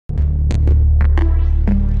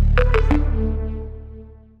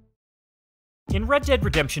Red Dead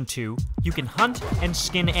Redemption 2, you can hunt and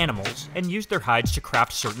skin animals and use their hides to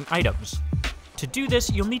craft certain items. To do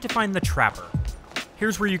this, you'll need to find the Trapper.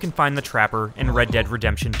 Here's where you can find the Trapper in Red Dead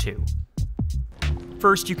Redemption 2.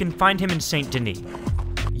 First, you can find him in Saint Denis.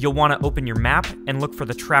 You'll want to open your map and look for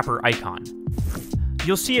the Trapper icon.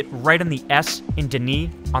 You'll see it right on the S in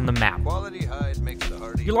Denis on the map.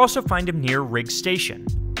 You'll also find him near Riggs Station.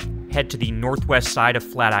 Head to the northwest side of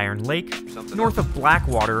Flatiron Lake, north of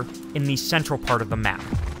Blackwater, in the central part of the map.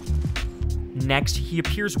 Next, he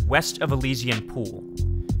appears west of Elysian Pool.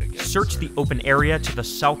 Search the open area to the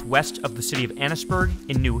southwest of the city of Annesburg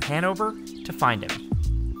in New Hanover to find him.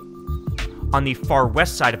 On the far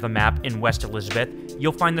west side of the map in West Elizabeth,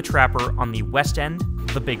 you'll find the Trapper on the west end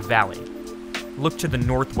of the Big Valley. Look to the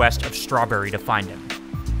northwest of Strawberry to find him.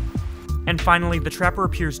 And finally, the Trapper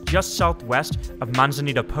appears just southwest of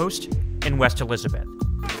Manzanita Post in West Elizabeth.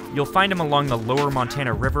 You'll find him along the lower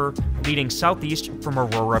Montana River, leading southeast from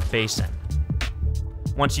Aurora Basin.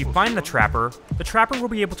 Once you find the Trapper will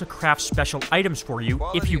be able to craft special items for you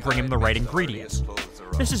if you bring him the right ingredients.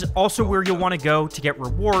 This is also where you'll want to go to get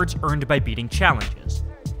rewards earned by beating challenges.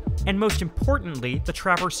 And most importantly, the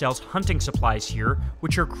Trapper sells hunting supplies here,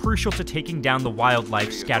 which are crucial to taking down the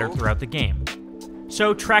wildlife scattered throughout the game.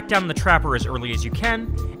 So track down the Trapper as early as you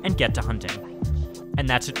can, and get to hunting. And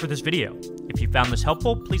that's it for this video. If you found this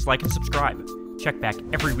helpful, please like and subscribe. Check back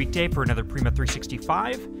every weekday for another Prima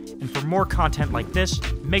 365, and for more content like this,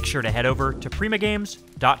 make sure to head over to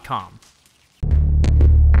primagames.com.